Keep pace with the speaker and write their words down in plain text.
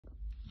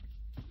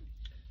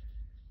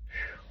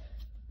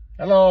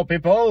Hello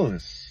people,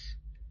 it's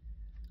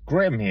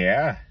Grim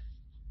here.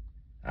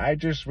 I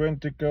just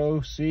went to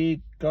go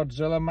see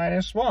Godzilla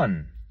Minus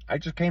One. I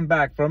just came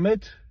back from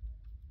it.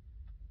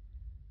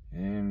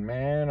 And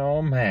man,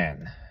 oh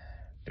man,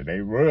 did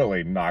they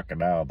really knock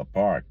it out of the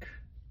park.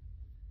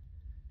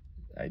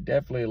 I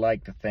definitely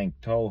like to thank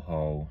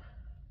Toho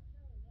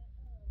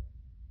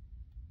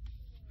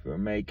for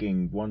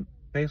making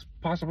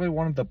possibly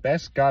one of the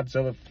best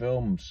Godzilla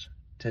films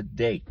to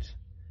date,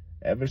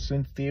 ever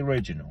since the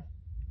original.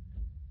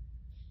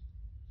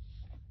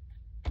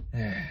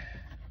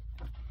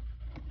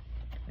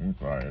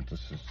 Right,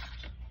 this is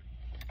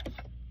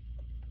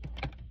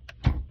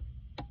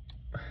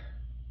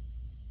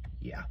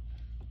yeah.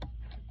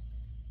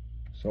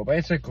 So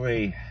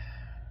basically,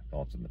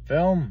 thoughts on the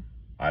film.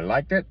 I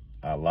liked it.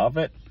 I love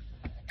it.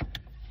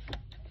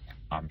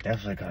 I'm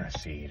definitely gonna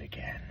see it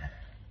again.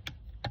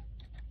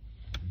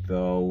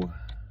 Though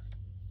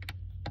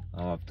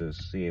I'll have to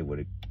see it when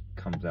it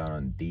comes out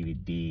on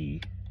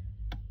DVD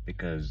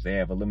because they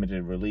have a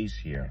limited release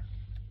here.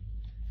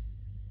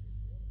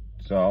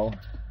 So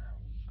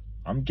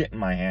I'm getting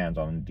my hands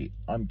on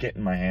a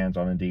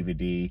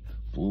DVD,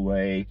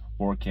 Blu-ray,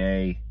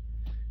 4K.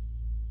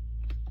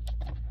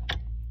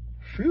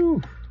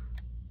 Phew.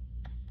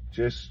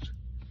 Just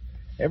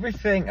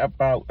everything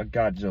about a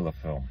Godzilla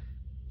film.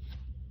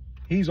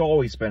 He's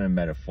always been a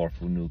metaphor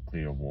for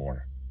nuclear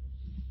war.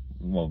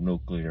 Well,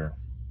 nuclear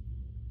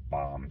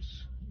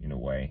bombs, in a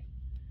way.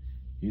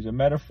 He's a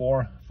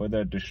metaphor for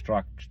their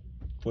destructive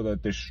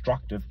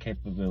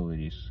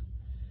capabilities.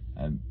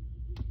 And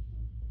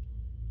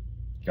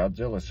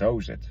Godzilla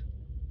shows it.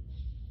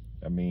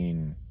 I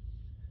mean,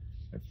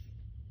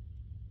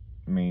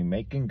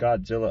 making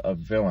Godzilla a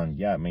villain,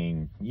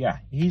 yeah,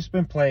 he's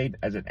been played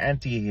as an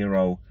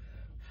anti-hero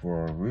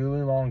for a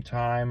really long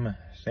time,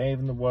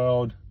 saving the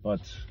world,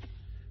 but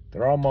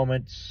there are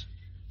moments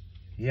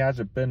he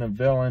hasn't been a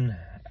villain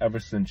ever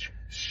since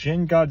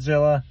Shin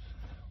Godzilla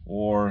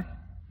or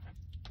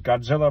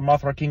Godzilla,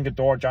 Mothra, King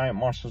Ghidorah, Giant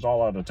Monsters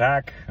All Out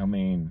Attack. I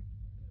mean,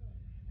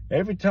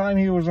 every time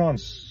he was on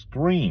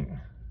screen,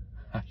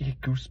 I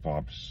get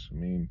goosebumps. I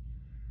mean,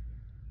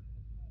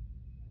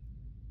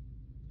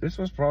 this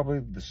was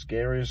probably the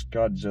scariest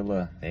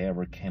Godzilla they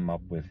ever came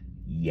up with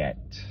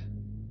yet.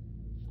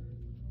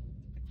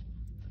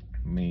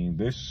 I mean,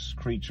 this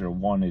creature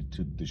wanted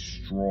to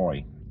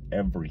destroy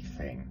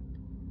everything.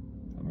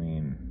 I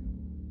mean,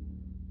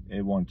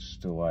 it wants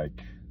to,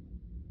 like,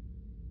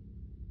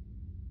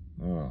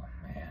 oh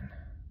man.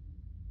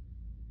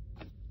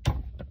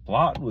 The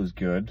plot was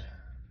good.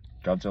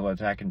 Godzilla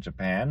attacking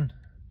Japan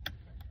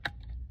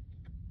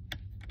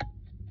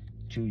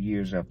 2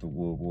 years after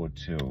World War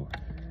II.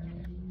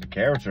 The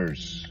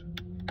characters,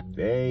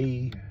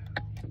 they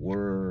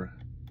were,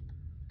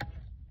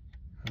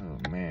 oh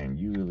man,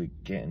 you really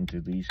get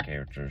into these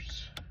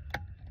characters.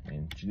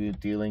 And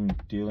dealing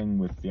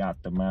with the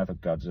aftermath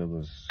of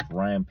Godzilla's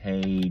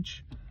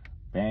rampage,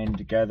 banding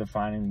together,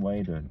 finding a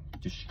way to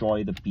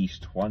destroy the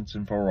beast once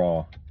and for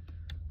all.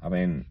 I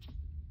mean,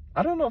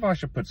 I don't know if I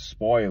should put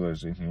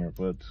spoilers in here,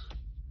 but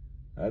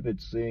I've been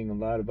seeing a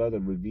lot of other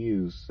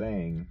reviews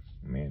saying,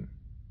 I mean,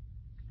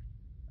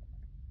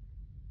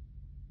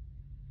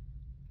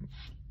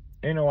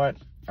 you know what?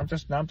 I'm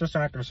just not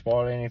gonna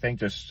spoil anything.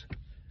 Just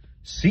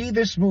see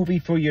this movie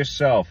for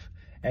yourself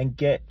and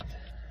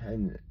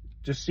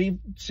just see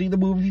the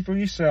movie for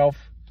yourself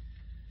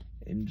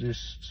and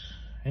just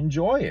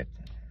enjoy it.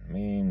 I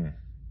mean,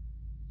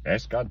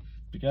 that's God,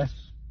 I guess.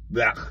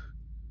 Ugh.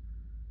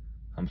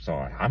 I'm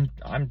sorry.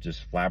 I'm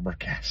just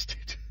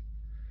flabbergasted.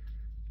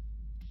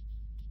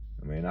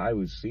 I mean, I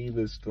would see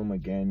this film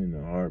again in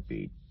a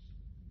heartbeat.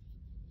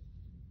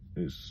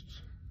 Just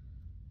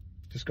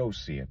go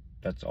see it.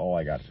 That's all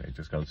I gotta say.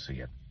 Just go see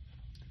it.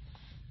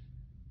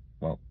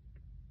 Well,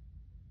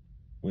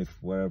 with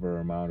whatever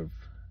amount of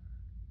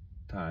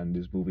time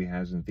this movie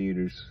has in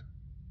theaters,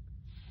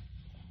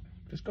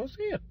 just go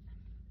see it.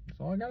 That's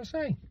all I gotta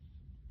say.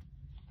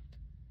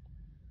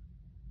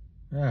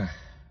 But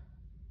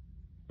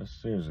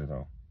seriously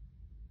though,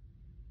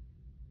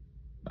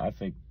 I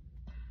think,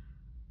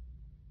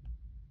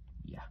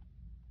 yeah.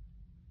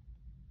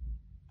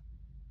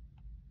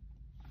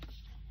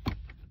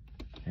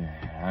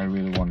 I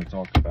really want to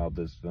talk about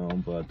this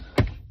film, but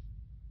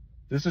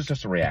this is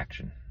just a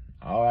reaction.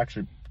 I'll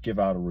actually give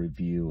out a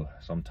review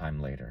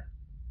sometime later.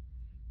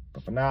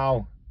 But for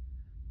now,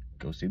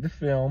 go see the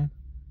film.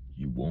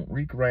 You won't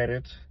regret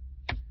it.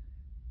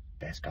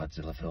 Best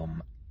Godzilla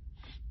film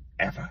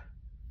ever.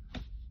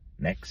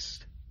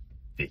 Next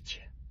bitch.